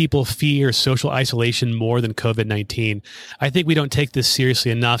some people fear social isolation more than COVID-19. I think we don't take this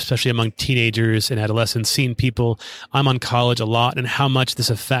seriously enough, especially among teenagers and adolescents, seeing people. I'm on college a lot, and how much this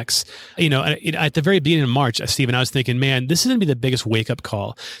affects. At the very beginning of March, Stephen, I was thinking, man, this is going to be the biggest wake-up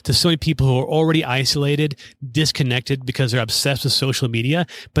call to so many people who are already isolated, disconnected because they're obsessed with social media,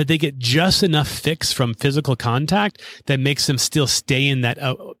 but they get just enough fix from physical contact that makes them still stay in that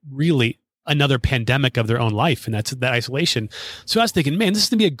really another pandemic of their own life, and that's that isolation. So I was thinking, man, this is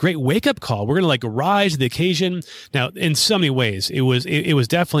gonna be a great wake-up call. We're gonna rise to the occasion. Now, in so many ways, it was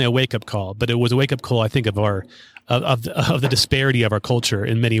definitely a wake-up call, but it was a wake-up call, I think, of the disparity of our culture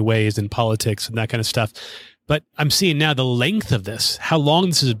in many ways, in politics and that kind of stuff. But I'm seeing now the length of this, how long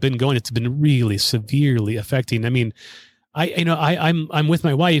this has been going. It's been really severely affecting. I mean, I'm with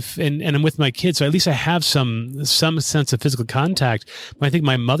my wife and I'm with my kids, so at least I have some sense of physical contact. But I think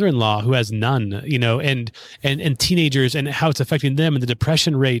my mother-in-law, who has none, and teenagers, and how it's affecting them, and the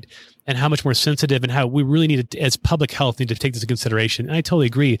depression rate, and how much more sensitive, and how we really need to, as public health, need to take this into consideration. And I totally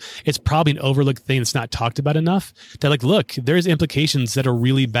agree. It's probably an overlooked thing that's not talked about enough. That, like, look, there's implications that are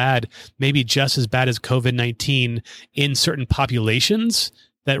really bad, maybe just as bad as COVID-19 in certain populations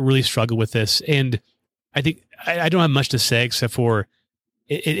that really struggle with this. And I think I don't have much to say except for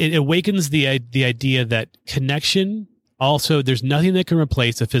it awakens the idea that connection. Also, there's nothing that can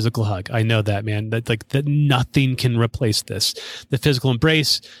replace a physical hug. I know that, man. That nothing can replace this. The physical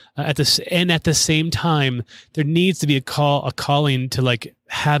embrace at the same time, there needs to be a calling to, like,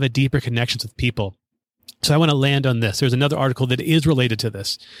 have a deeper connections with people. So I want to land on this. There's another article that is related to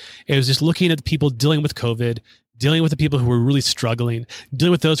this. It was just looking at the people dealing with COVID, dealing with the people who were really struggling,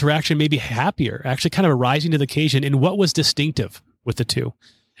 dealing with those who are actually maybe happier, actually kind of rising to the occasion, and what was distinctive with the two.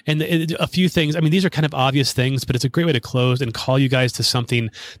 And a few things, I mean, these are kind of obvious things, but it's a great way to close and call you guys to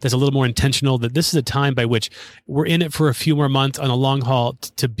something that's a little more intentional, that this is a time by which we're in it for a few more months on a long haul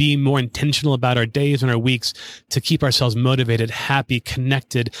to be more intentional about our days and our weeks, to keep ourselves motivated, happy,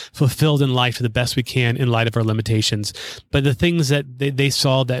 connected, fulfilled in life to the best we can in light of our limitations. But the things that they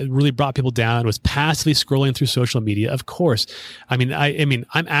saw that really brought people down was passively scrolling through social media. Of course, I mean,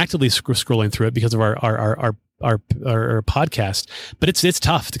 I'm actively scrolling through it because of our podcast, but it's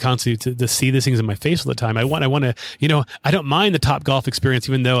tough to constantly to see these things in my face all the time. I want to, I don't mind the Top Golf experience,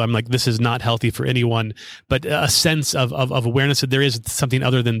 even though I'm like, this is not healthy for anyone, but a sense of awareness that there is something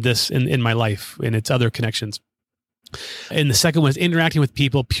other than this in my life and its other connections. And the second one is interacting with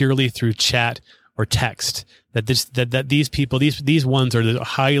people purely through chat or text. That these people, these ones are the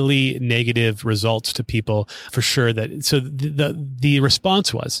highly negative results to people for sure. So the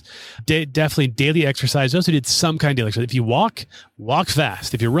response was definitely daily exercise. Those who did some kind of daily exercise. If you walk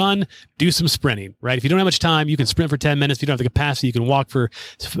fast. If you run, do some sprinting, right? If you don't have much time, you can sprint for 10 minutes. If you don't have the capacity, you can walk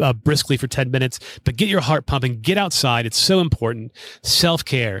briskly for 10 minutes, but get your heart pumping, get outside. It's so important.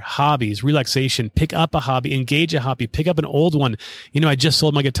 Self-care, hobbies, relaxation, pick up a hobby, engage a hobby, pick up an old one. I just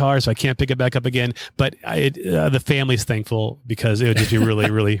sold my guitar, so I can't pick it back up again, but the family's thankful because it would just be really,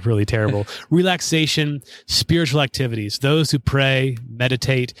 really, really terrible. Relaxation, spiritual activities, those who pray,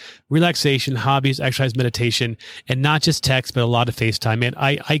 meditate, relaxation, hobbies, exercise, meditation, and not just text, but a lot of FaceTime. Man,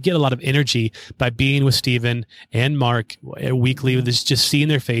 I get a lot of energy by being with Stephen and Mark weekly, with this, just seeing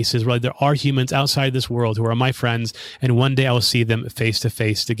their faces. Really, there are humans outside this world who are my friends, and one day I will see them face to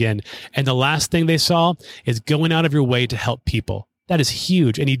face again. And the last thing they saw is going out of your way to help people. That is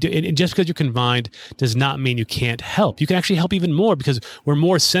huge. And just because you're confined does not mean you can't help. You can actually help even more because we're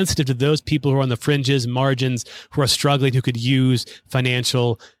more sensitive to those people who are on the fringes, margins, who are struggling, who could use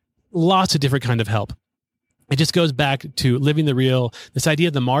lots of different kind of help. It just goes back to living the real, this idea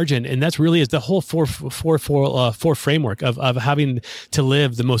of the margin. And that's really is the whole four framework of having to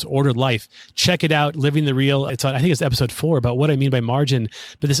live the most ordered life. Check it out, Living the Real. I think it's episode 4 about what I mean by margin.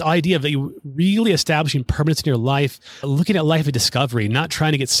 But this idea of you really establishing permanence in your life, looking at life as discovery, not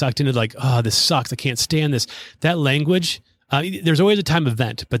trying to get sucked into like, oh, this sucks, I can't stand this. That language, there's always a time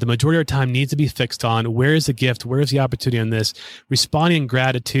event, but the majority of our time needs to be fixed on where is the gift, where is the opportunity on this, responding in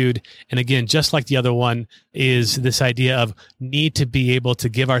gratitude. And again, just like the other one, is this idea of need to be able to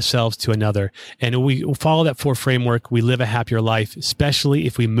give ourselves to another. And we follow that 4 framework, we live a happier life, especially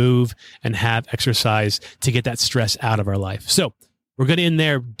if we move and have exercise to get that stress out of our life. So we're going to end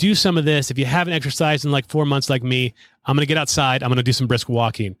there. Do some of this. If you haven't exercised in like 4 months like me, I'm going to get outside. I'm going to do some brisk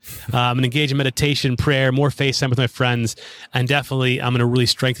walking. I'm going to engage in meditation, prayer, more FaceTime with my friends. And definitely, I'm going to really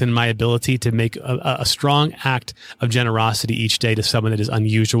strengthen my ability to make a strong act of generosity each day to someone that is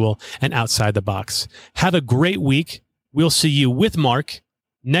unusual and outside the box. Have a great week. We'll see you with Mark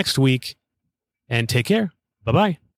next week. And take care. Bye-bye.